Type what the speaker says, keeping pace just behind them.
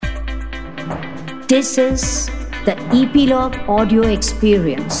This is the Epilogue audio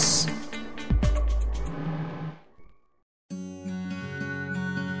experience.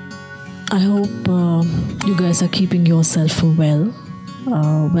 I hope you guys are keeping yourself well.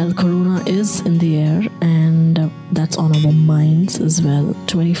 Corona is in the air and that's on our minds as well,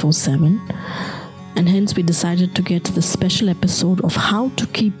 24/7. And hence we decided to get this special episode of how to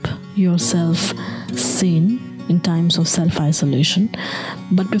keep yourself sane in times of self-isolation.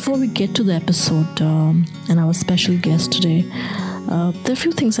 But before we get to the episode and our special guest today, there are a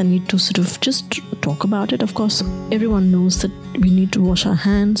few things I need to sort of just talk about it. Of course, everyone knows that we need to wash our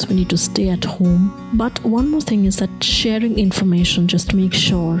hands, we need to stay at home. But one more thing is that sharing information, just make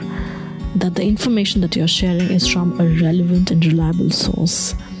sure that the information that you're sharing is from a relevant and reliable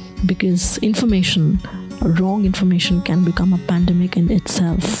source. Because wrong information can become a pandemic in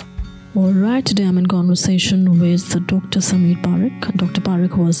itself. Alright, today I'm in conversation with Dr. Samir Parikh. Dr.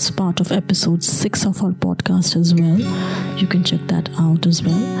 Parikh was part of episode 6 of our podcast as well. You can check that out as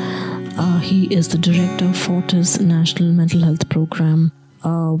well. He is the director of Fortis National Mental Health Program.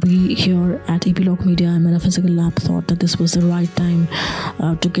 We here at Epilogue Media and Metaphysical Lab thought that this was the right time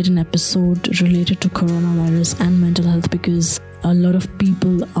to get an episode related to coronavirus and mental health, because a lot of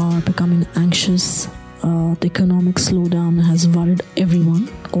people are becoming anxious. The economic slowdown has worried everyone,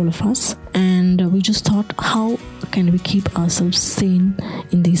 all of us, and we just thought, how can we keep ourselves sane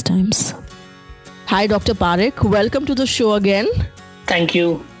in these times? Hi, Dr. Parikh. Welcome to the show again. Thank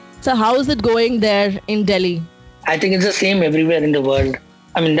you. So how is it going there in Delhi? I think it's the same everywhere in the world.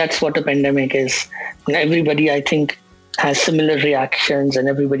 I mean, that's what a pandemic is. Everybody, I think, has similar reactions and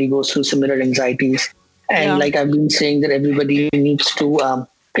everybody goes through similar anxieties. And like I've been saying, that everybody needs to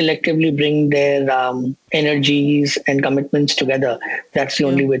collectively bring their energies and commitments together. That's the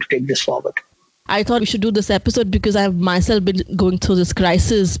only way to take this forward. I thought we should do this episode because I've myself been going through this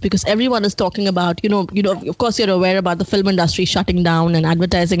crisis, because everyone is talking about, of course you're aware about the film industry shutting down and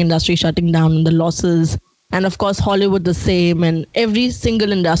advertising industry shutting down and the losses. And of course, Hollywood the same, and every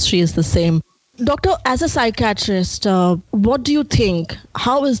single industry is the same. Doctor, as a psychiatrist, what do you think?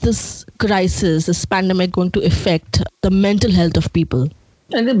 How is this crisis, this pandemic going to affect the mental health of people?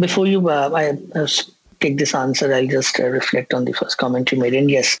 And then before I take this answer, I'll just reflect on the first comment you made. And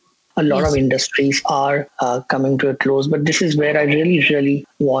yes, a lot of industries are coming to a close, but this is where I really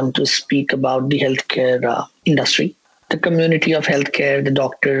want to speak about the healthcare industry. The community of healthcare, the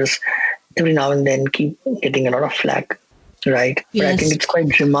doctors, every now and then keep getting a lot of flack, right? Yes. But I think it's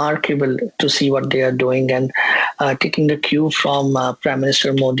quite remarkable to see what they are doing, and taking the cue from Prime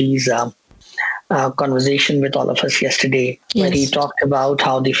Minister Modi's conversation with all of us yesterday, where he talked about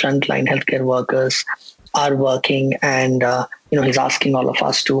how the frontline healthcare workers are working, and he's asking all of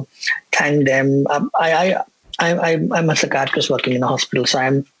us to thank them. I'm a psychiatrist working in a hospital, so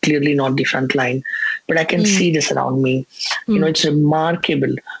I'm clearly not the frontline, but I can see this around me. It's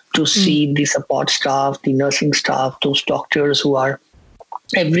remarkable to see the support staff, the nursing staff, those doctors who are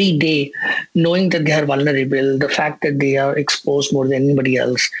every day knowing that they are vulnerable, the fact that they are exposed more than anybody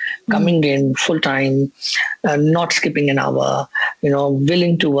else, coming in full time, not skipping an hour,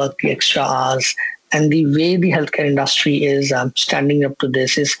 willing to work the extra hours. And the way the healthcare industry is standing up to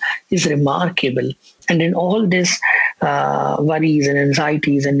this is remarkable. And in all this worries and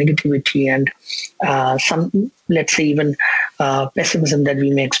anxieties and negativity and some, let's say, even pessimism that we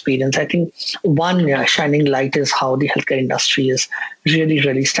may experience, I think one shining light is how the healthcare industry is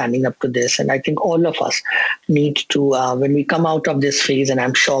really standing up to this. And I think all of us need to, when we come out of this phase, and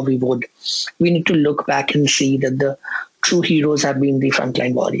I'm sure we need to look back and see that the true heroes have been the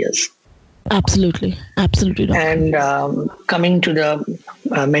frontline warriors. Absolutely. Doctor. And coming to the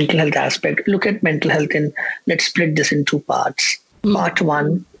mental health aspect, look at mental health, and let's split this in two parts. Part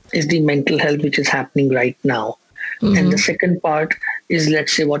one is the mental health which is happening right now. And the second part is,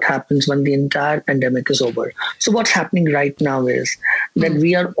 let's say, what happens when the entire pandemic is over. So what's happening right now is that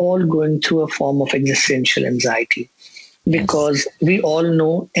we are all going through a form of existential anxiety, because we all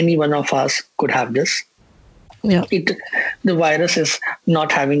know any one of us could have this. Yeah. The virus is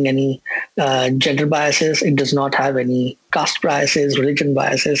not having any gender biases. It does not have any caste biases, religion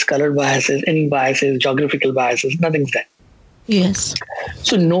biases, color biases, any biases, geographical biases. Nothing's there. Yes.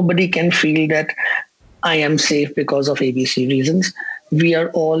 So nobody can feel that I am safe because of ABC reasons. We are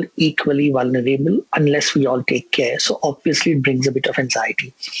all equally vulnerable unless we all take care. So obviously it brings a bit of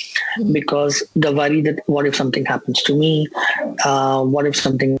anxiety, because the worry that what if something happens to me? What if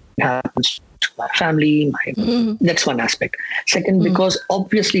something happens to my family? That's one aspect. Second, because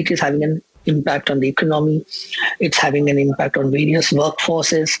obviously it is having an impact on the economy. It's having an impact on various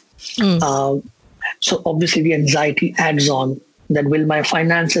workforces. So obviously the anxiety adds on that, will my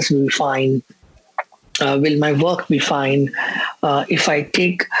finances be fine? Will my work be fine? If I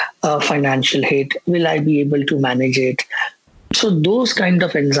take a financial hit, will I be able to manage it? So those kind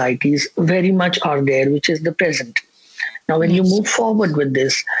of anxieties very much are there, which is the present. Now, when you Yes. move forward with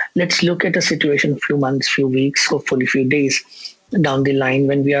this, let's look at a situation few months, few weeks, hopefully few days down the line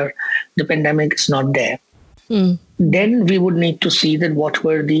when the pandemic is not there. Mm. Then we would need to see that what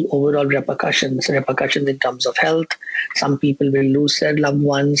were the overall repercussions in terms of health. Some people will lose their loved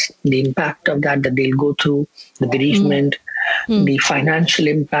ones, the impact of that they'll go through, the bereavement, the financial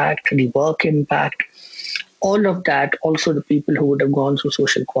impact, the work impact, all of that. Also, the people who would have gone through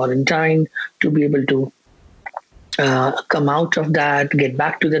social quarantine to be able to come out of that, get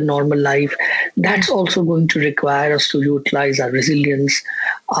back to their normal life. That's also going to require us to utilize our resilience,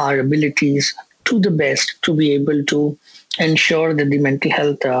 our abilities to the best to be able to ensure that the mental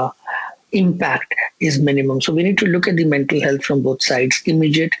health impact is minimum. So we need to look at the mental health from both sides,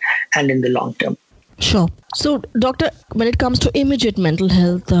 immediate and in the long term. Sure. So, doctor, when it comes to immediate mental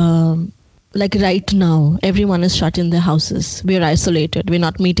health, like right now, everyone is shut in their houses. We are isolated. We're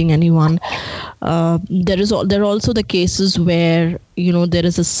not meeting anyone. There are also the cases where there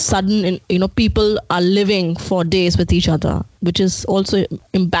is a sudden people are living for days with each other, which is also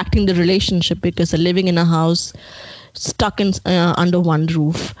impacting the relationship because they're living in a house, stuck in under one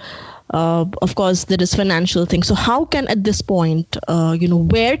roof. Of course, there is financial thing. So how can at this point,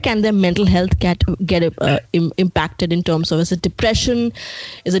 where can their mental health get impacted in terms of, is it depression?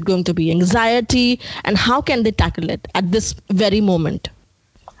 Is it going to be anxiety? And how can they tackle it at this very moment?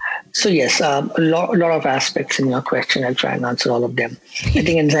 So yes, a lot of aspects in your question. I'll try and answer all of them. I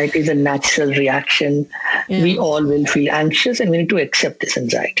think anxiety is a natural reaction. Yeah. We all will feel anxious and we need to accept this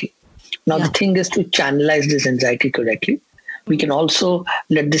anxiety. Now, the thing is to channelize this anxiety correctly. We can also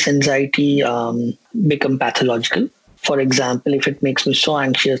let this anxiety become pathological. For example, if it makes me so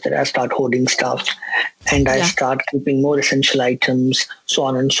anxious that I start hoarding stuff and I start keeping more essential items, so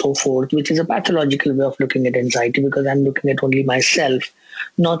on and so forth, which is a pathological way of looking at anxiety because I'm looking at only myself,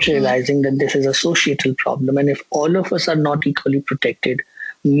 not realizing that this is a societal problem. And if all of us are not equally protected,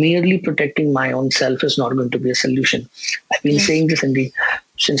 merely protecting my own self is not going to be a solution. I've been saying this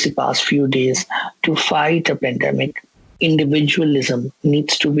since the past few days. To fight a pandemic, individualism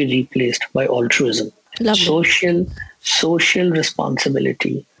needs to be replaced by altruism. Lovely. Social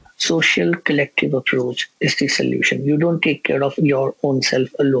responsibility, social collective approach is the solution. You don't take care of your own self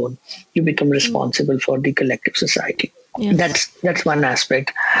alone. You become responsible for the collective society. Yes. That's one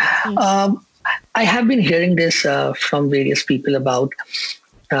aspect. I have been hearing this from various people about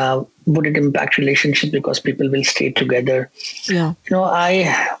would it impact relationship because people will stay together. Yeah.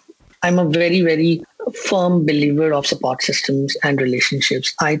 I'm a very, very firm believer of support systems and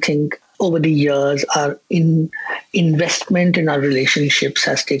relationships. I think over the years, our investment in our relationships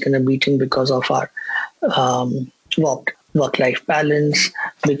has taken a beating because of our work-life balance,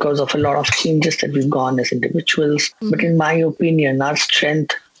 because of a lot of changes that we've gone as individuals. But in my opinion, our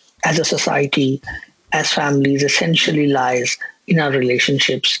strength as a society, as families, essentially lies in our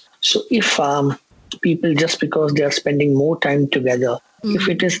relationships. So if people, just because they are spending more time together, if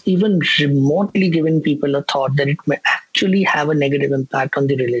it is even remotely giving people a thought that it may actually have a negative impact on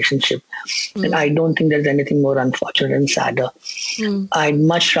the relationship, then I don't think there's anything more unfortunate and sadder. I'd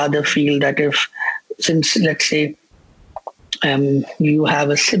much rather feel that since let's say you have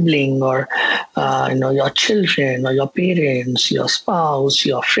a sibling or your children or your parents, your spouse,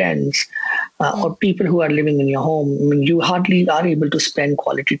 your friends, or people who are living in your home, I mean, you hardly are able to spend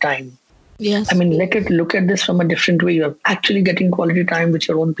quality time. Yes. I mean, look at this from a different way. You're actually getting quality time with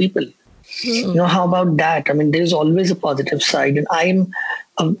your own people. How about that? I mean, there's always a positive side, and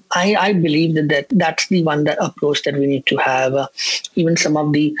I believe that's the approach that we need to have. Even some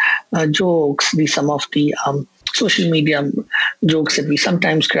of the jokes, some of the social media jokes that we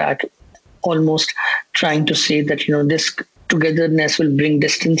sometimes crack, almost trying to say that this togetherness will bring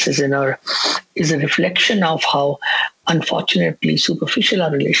distances is a reflection of how unfortunately superficial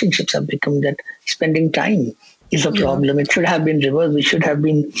our relationships have become, that spending time is a problem. It should have been reversed. We should have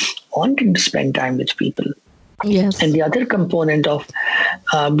been wanting to spend time with people. Yes. And the other component of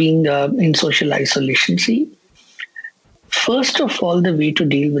being in social isolation, first of all, the way to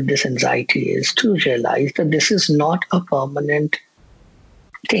deal with this anxiety is to realize that this is not a permanent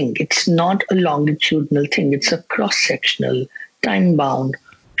thing. It's not a longitudinal thing. It's a cross-sectional, time-bound,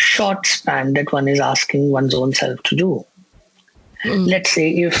 short span that one is asking one's own self to do. Let's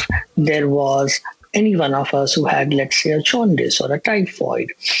say if there was any one of us who had, let's say, a jaundice or a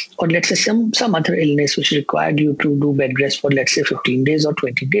typhoid, or let's say some other illness which required you to do bed rest for, let's say, 15 days or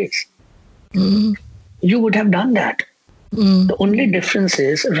 20 days, you would have done that. The only difference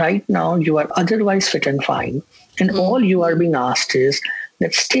is right now you are otherwise fit and fine, and all you are being asked is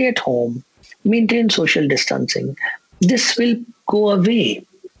that stay at home, maintain social distancing. This will go away,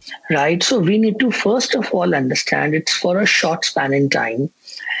 right? So we need to first of all understand it's for a short span in time,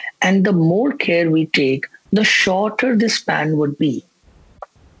 and the more care we take, the shorter this span would be.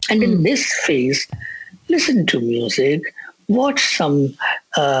 And in this phase, listen to music, watch some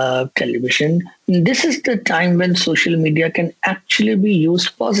television. This is the time when social media can actually be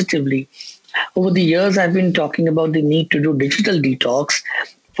used positively. Over the years, I've been talking about the need to do digital detox.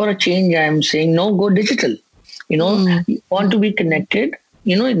 For a change, I am saying no, go digital. You want to be connected,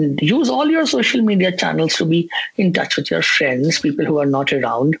 use all your social media channels to be in touch with your friends, people who are not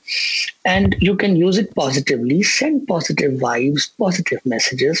around, and you can use it positively. Send positive vibes, positive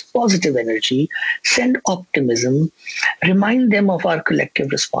messages, positive energy, send optimism, remind them of our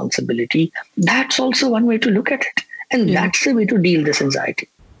collective responsibility. That's also one way to look at it, and that's the way to deal this anxiety.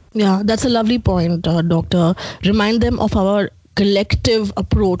 Yeah, that's a lovely point, Doctor. Remind them of our collective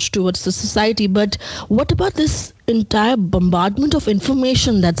approach towards the society. But what about this entire bombardment of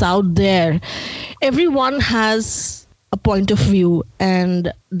information that's out there? Everyone has a point of view,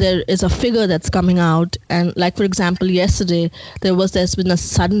 and there is a figure that's coming out. And like, for example, yesterday, there's been a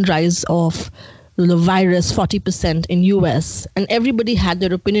sudden rise of the virus 40% in US, and everybody had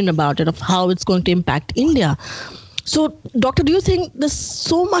their opinion about it, of how it's going to impact India. So, doctor, do you think this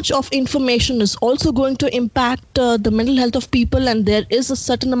so much of information is also going to impact the mental health of people, and there is a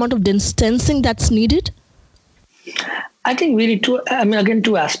certain amount of distancing that's needed? I think we need to, again,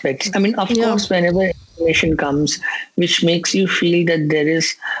 two aspects. Of course, whenever information comes, which makes you feel that there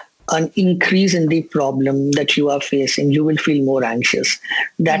is an increase in the problem that you are facing, you will feel more anxious.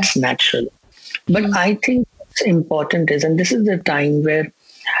 That's natural. But I think what's important is, and this is the time where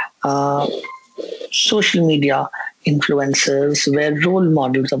social media influencers, where role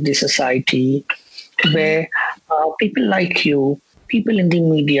models of the society, where people like you, people in the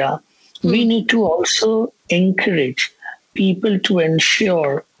media, we need to also encourage people to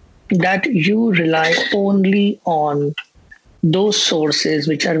ensure that you rely only on those sources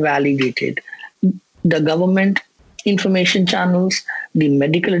which are validated. The government information channels, the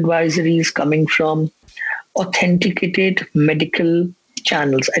medical advisories coming from authenticated medical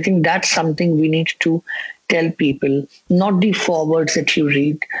channels. I think that's something we need to tell people, not the forwards that you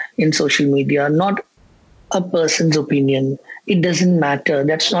read in social media, not a person's opinion. It doesn't matter.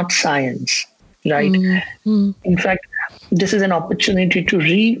 That's not science, right? In fact, this is an opportunity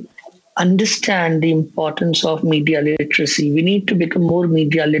to understand the importance of media literacy. We need to become more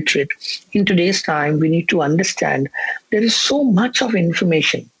media literate. In today's time, we need to understand there is so much of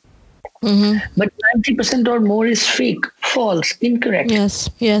information. But 90% or more is fake, false, incorrect.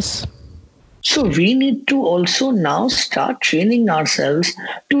 Yes. So we need to also now start training ourselves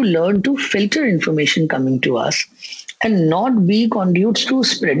to learn to filter information coming to us and not be conduits to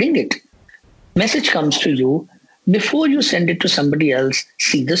spreading it. Message comes to you, before you send it to somebody else,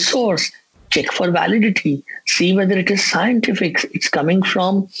 see the source, check for validity, see whether it is scientific, it's coming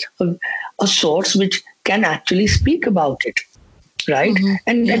from a source which can actually speak about it. Right?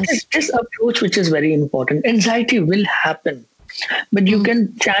 And that is this approach which is very important. Anxiety will happen, but you can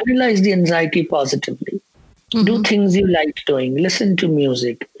channelize the anxiety positively. Do things you like doing, listen to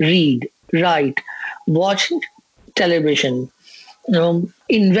music, read, write, watch television,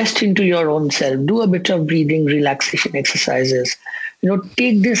 invest into your own self, do a bit of breathing, relaxation exercises.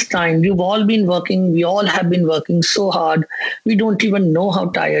 Take this time. We've all been working, we all have been working so hard. We don't even know how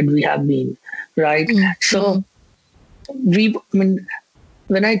tired we have been, right? So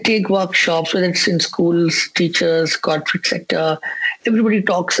when I take workshops, whether it's in schools, teachers, corporate sector, everybody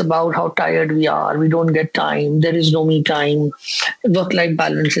talks about how tired we are. We don't get time. There is no me time. Work-life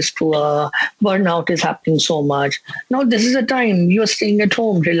balance is poor. Burnout is happening so much. Now, this is a time you are staying at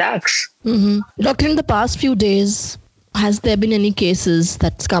home. Relax. Doctor, in the past few days, has there been any cases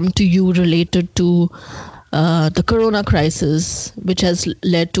that's come to you related to the corona crisis, which has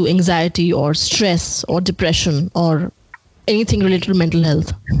led to anxiety or stress or depression or anything related to mental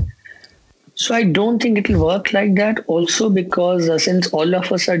health? So I don't think it will work like that. Also because since all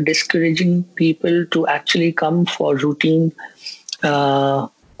of us are discouraging people to actually come for routine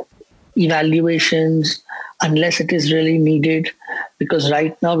evaluations unless it is really needed, because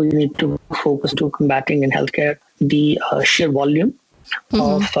right now we need to focus to combating in healthcare the sheer volume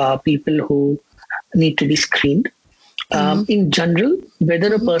of people who need to be screened. In general,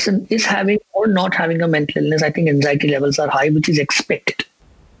 whether a person is having or not having a mental illness, I think anxiety levels are high, which is expected.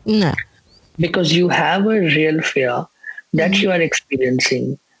 Because you have a real fear that you are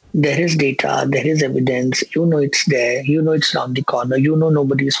experiencing there is data, there is evidence, it's there, it's around the corner,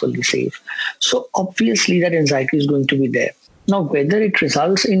 nobody is fully safe. So obviously that anxiety is going to be there. Now, whether it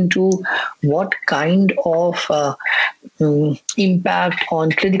results into what kind of impact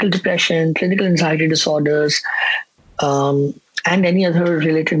on clinical depression, clinical anxiety disorders, and any other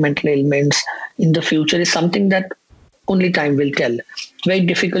related mental ailments in the future is something that only time will tell. Very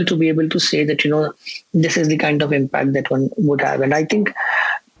difficult to be able to say that, this is the kind of impact that one would have. And I think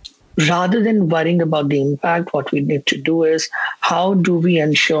rather than worrying about the impact, what we need to do is how do we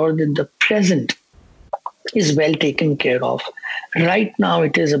ensure that the present is well taken care of. Right now,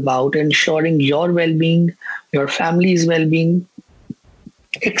 it is about ensuring your well-being, your family's well-being,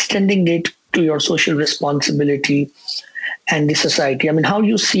 extending it to your social responsibility and the society. I mean, how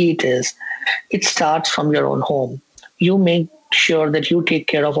you see it is, it starts from your own home. You make sure that you take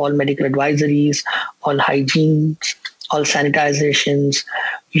care of all medical advisories, all hygiene, all sanitizations.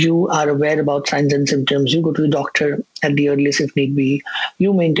 You are aware about signs and symptoms. You go to the doctor at the earliest if need be.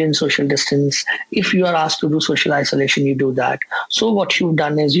 You maintain social distance. If you are asked to do social isolation, you do that. So what you've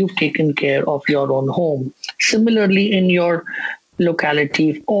done is you've taken care of your own home. Similarly, in your locality,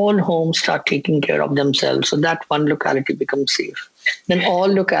 if all homes start taking care of themselves, so that one locality becomes safe. Then all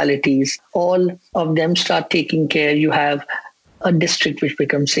localities, all of them start taking care. You have a district which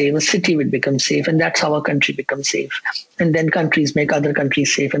becomes safe, a city which becomes safe, and that's how a country becomes safe. And then countries make other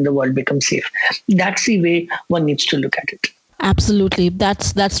countries safe and the world becomes safe. That's the way one needs to look at it. Absolutely.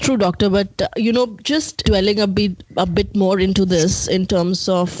 That's true, doctor. But, just dwelling a bit more into this in terms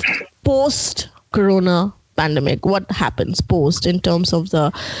of post-corona pandemic, what happens post in terms of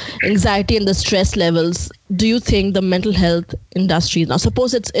the anxiety and the stress levels? Do you think the mental health industry, now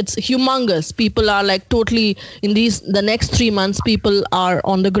suppose it's humongous, people are like totally in the next 3 months, people are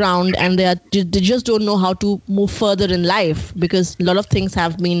on the ground and they just don't know how to move further in life because a lot of things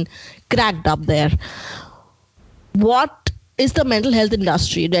have been cracked up there. What is the mental health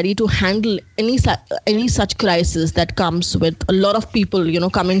industry ready to handle any such crisis that comes with a lot of people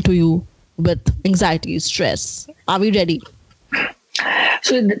coming to you with anxiety, stress? Are we ready?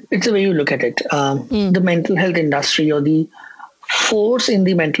 So it's the way you look at it. The mental health industry, or the force in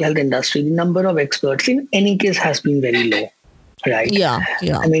the mental health industry, the number of experts in any case has been very low, right? Yeah.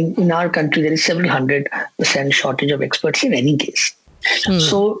 I mean, in our country, there is several 100% shortage of experts in any case.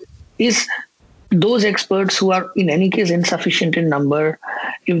 So is those experts who are in any case insufficient in number,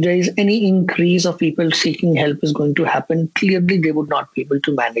 if there is any increase of people seeking help is going to happen, clearly they would not be able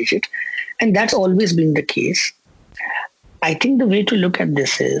to manage it. And that's always been the case. I think the way to look at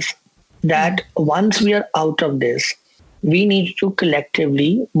this is that once we are out of this, we need to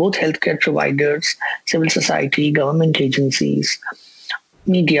collectively, both healthcare providers, civil society, government agencies,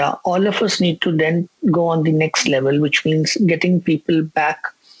 media, all of us need to then go on the next level, which means getting people back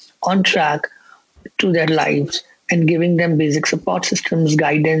on track to their lives and giving them basic support systems,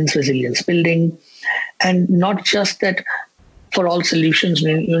 guidance, resilience building. And not just that for all solutions,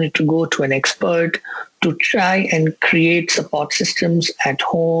 you need to go to an expert to try and create support systems at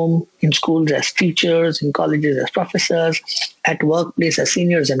home, in schools as teachers, in colleges as professors, at workplace as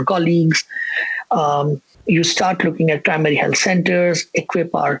seniors and colleagues. You start looking at primary health centers,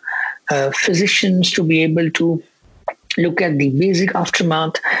 equip our physicians to be able to look at the basic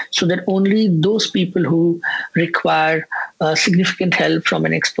aftermath so that only those people who require significant help from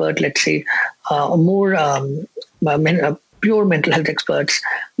an expert, let's say pure mental health experts,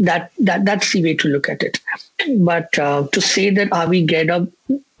 that's the way to look at it. But to say that are we geared up,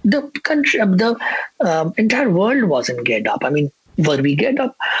 the entire world wasn't geared up. I mean, were we geared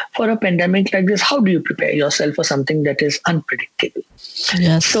up for a pandemic like this? How do you prepare yourself for something that is unpredictable?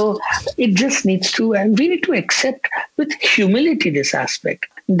 Yes. So it just needs to, and we need to accept with humility this aspect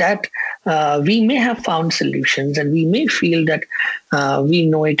that we may have found solutions and we may feel that we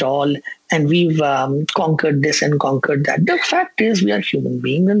know it all and we've conquered this and conquered that. The fact is we are human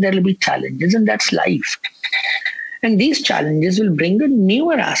beings and there will be challenges, and that's life. And these challenges will bring a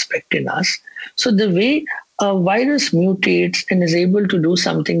newer aspect in us. So the way a virus mutates and is able to do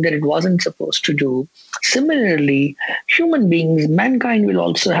something that it wasn't supposed to do, similarly, human beings, mankind will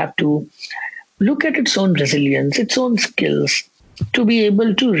also have to look at its own resilience, its own skills, to be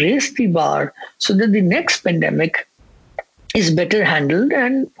able to raise the bar so that the next pandemic is better handled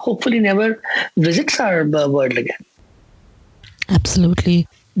and hopefully never visits our world again. Absolutely.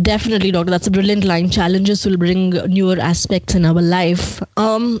 Definitely, doctor. That's a brilliant line. Challenges will bring newer aspects in our life.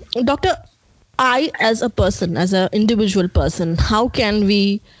 Doctor, I, as a person, as an individual person, how can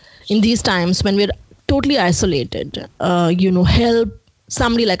we, in these times when we're totally isolated, help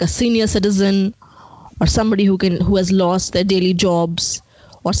somebody like a senior citizen or somebody who has lost their daily jobs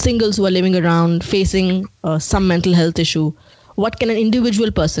or singles who are living around facing some mental health issue? What can an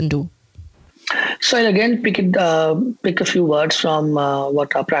individual person do? So I'll again pick a few words from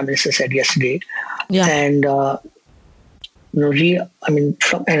what our Prime Minister said yesterday. Yeah. And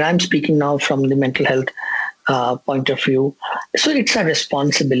and I'm speaking now from the mental health point of view. So it's a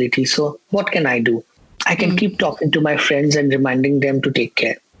responsibility. So what can I do? I can keep talking to my friends and reminding them to take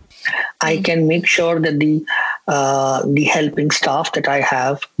care. I can make sure that the helping staff that I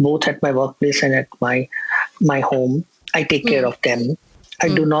have, both at my workplace and at my home, I take care of them. I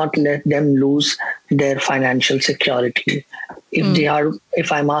do not let them lose their financial security.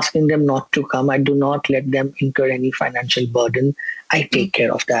 If I'm asking them not to come, I do not let them incur any financial burden. I take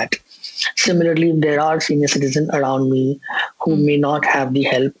care of that. Similarly, if there are senior citizens around me who may not have the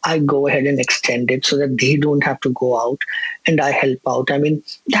help, I go ahead and extend it so that they don't have to go out, and I help out. I mean,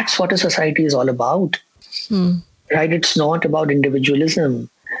 that's what a society is all about, right? It's not about individualism.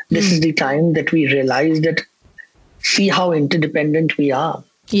 This is the time that we realize that, see how interdependent we are.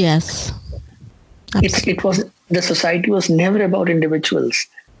 Yes. The society was never about individuals.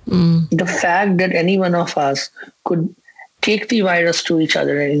 The fact that any one of us could take the virus to each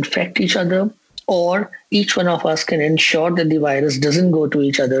other and infect each other, or each one of us can ensure that the virus doesn't go to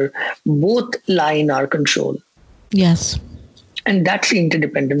each other, both lie in our control. Yes. And that's the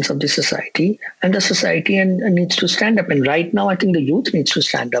interdependence of the society. And the society needs to stand up. And right now, I think the youth needs to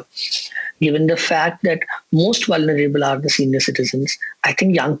stand up. Given the fact that most vulnerable are the senior citizens, I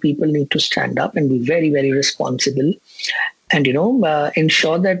think young people need to stand up and be very, very responsible and,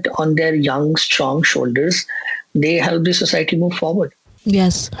 ensure that on their young, strong shoulders, they help the society move forward.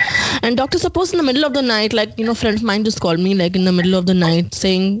 Yes. And doctor, suppose in the middle of the night, friend of mine just called me in the middle of the night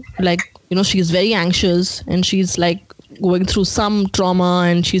saying she's very anxious and she's going through some trauma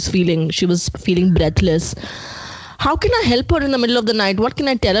and she was feeling breathless. How can I help her in the middle of the night? What can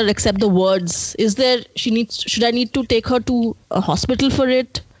I tell her except the words? Should I need to take her to a hospital for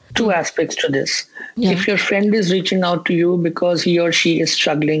it? Two aspects to this. Yeah. If your friend is reaching out to you because he or she is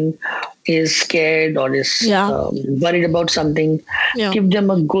struggling, is scared, or is worried about something, give them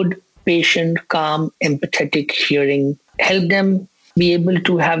a good, patient, calm, empathetic hearing. Help them be able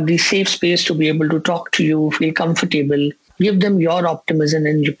to have the safe space to be able to talk to you, feel comfortable. Give them your optimism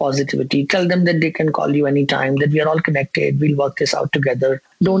and your positivity. Tell them that they can call you anytime, that we are all connected. We'll work this out together.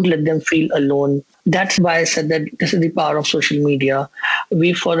 Don't let them feel alone. That's why I said that this is the power of social media.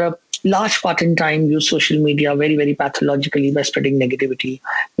 We, for a large part in time, use social media very, very pathologically by spreading negativity.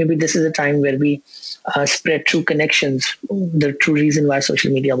 Maybe this is a time where we spread true connections. The true reason why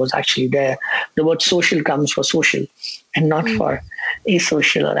social media was actually there. The word social comes for social and not for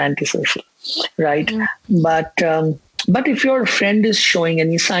asocial or antisocial, right? But if your friend is showing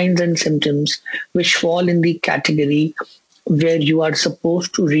any signs and symptoms which fall in the category where you are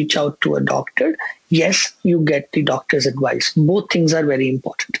supposed to reach out to a doctor, yes, you get the doctor's advice. Both things are very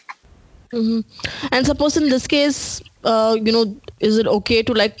important. And suppose in this case, is it okay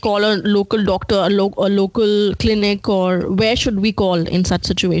to call a local doctor, a local clinic, or where should we call in such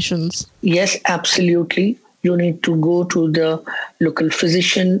situations? Yes, absolutely. You need to go to the local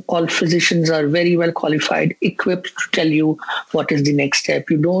physician. All physicians are very well qualified, equipped to tell you what is the next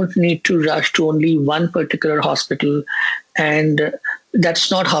step. You don't need to rush to only one particular hospital, and that's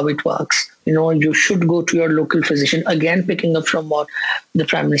not how it works. You should go to your local physician. Again, picking up from what the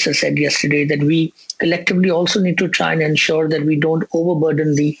Prime Minister said yesterday, that we collectively also need to try and ensure that we don't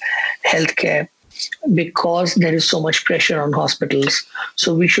overburden the healthcare, because there is so much pressure on hospitals.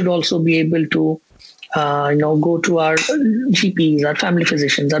 So we should also be able to go to our GPs, our family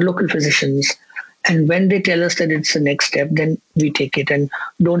physicians, our local physicians. And when they tell us that it's the next step, then we take it and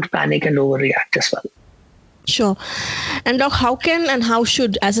don't panic and overreact as well. Sure. And Doc, how can and how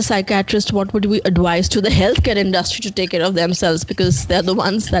should, as a psychiatrist, what would we advise to the healthcare industry to take care of themselves? Because they're the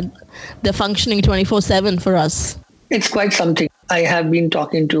ones that they're functioning 24/7 for us. It's quite something. I have been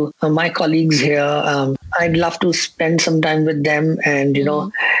talking to my colleagues here. I'd love to spend some time with them and,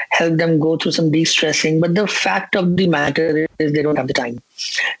 help them go through some de-stressing. But the fact of the matter is they don't have the time,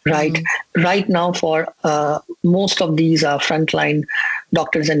 right? Right now, for most of these frontline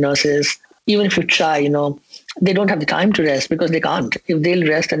doctors and nurses, even if you try, they don't have the time to rest because they can't. If they'll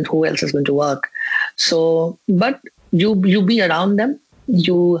rest, then who else is going to work? So, but you be around them.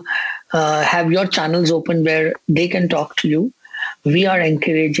 You have your channels open where they can talk to you. We are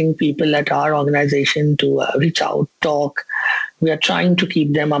encouraging people at our organization to reach out, talk. We are trying to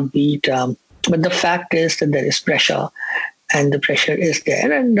keep them upbeat. But the fact is that there is pressure, and the pressure is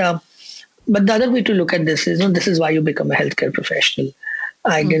there. And but the other way to look at this is, this is why you become a healthcare professional.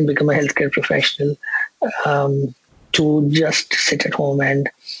 I didn't become a healthcare professional to just sit at home and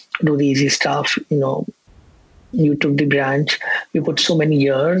do the easy stuff. You took the branch, you put so many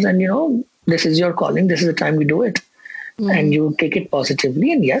years, and this is your calling. This is the time we do it, and you take it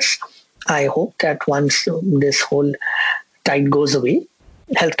positively. And yes, I hope that once this whole tide goes away,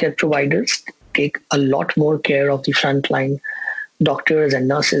 healthcare providers take a lot more care of the frontline doctors and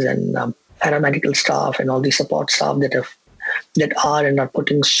nurses and paramedical staff and all the support staff that are and are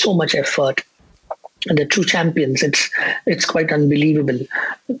putting so much effort. And the true champions. It's quite unbelievable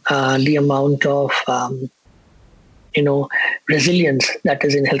the amount of resilience that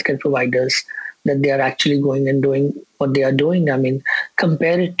is in healthcare providers, that they are actually going and doing what they are doing. I mean,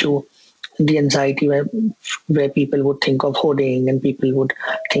 compare it to the anxiety where people would think of hoarding and people would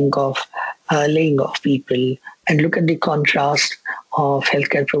think of laying off people. And look at the contrast of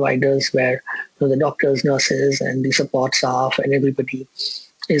healthcare providers where the doctors, nurses, and the support staff and everybody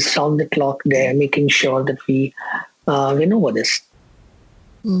is round the clock there, making sure that we win over this.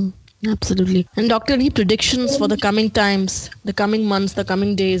 Absolutely. And Dr. Any predictions for the coming times, the coming months, the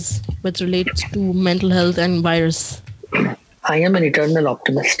coming days with relates to mental health and virus? I am an eternal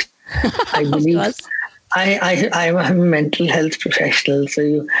optimist. I believe I'm a mental health professional.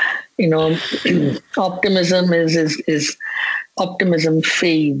 So, optimism is optimism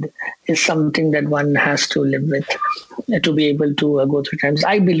fade is something that one has to live with to be able to go through times.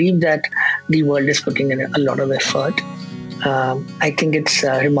 I believe that the world is putting in a lot of effort. I think it's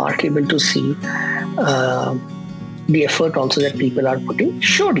remarkable to see the effort also that people are putting.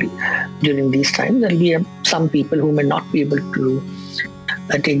 Surely, during these times, there will be some people who may not be able to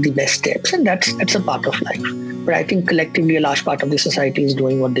take the best steps, and that's a part of life. But I think collectively, a large part of the society is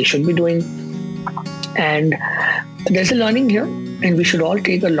doing what they should be doing, and there's a learning here, and we should all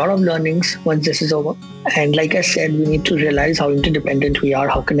take a lot of learnings once this is over. And like I said, we need to realize how interdependent we are,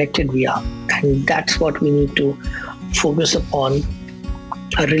 how connected we are, and that's what we need to focus upon.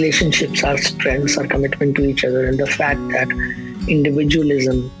 Our relationships, our strengths, our commitment to each other, and the fact that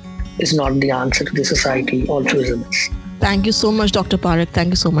individualism is not the answer to the society, altruism is. Thank you so much, Dr. Parikh. Thank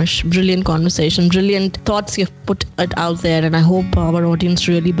you so much. Brilliant conversation, brilliant thoughts you've put it out there, and I hope our audience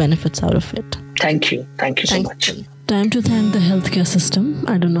really benefits out of it. Thank you. Thank you so much. Time to thank the healthcare system.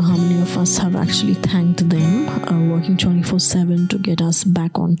 I don't know how many of us have actually thanked them, working 24/7 to get us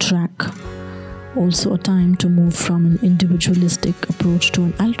back on track. Also a time to move from an individualistic approach to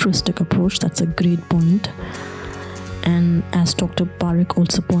an altruistic approach. That's a great point. And as Dr. Parikh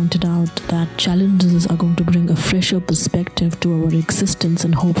also pointed out, that challenges are going to bring a fresher perspective to our existence,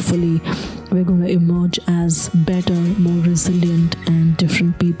 and hopefully we're going to emerge as better, more resilient and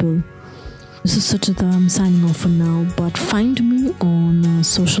different people. This is Suchita. I'm signing off for now, but find me on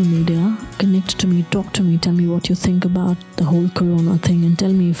social media, connect to me, talk to me, tell me what you think about the whole corona thing, and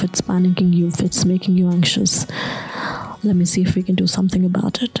tell me if it's panicking you, if it's making you anxious. Let me see if we can do something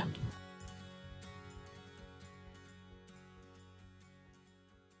about it.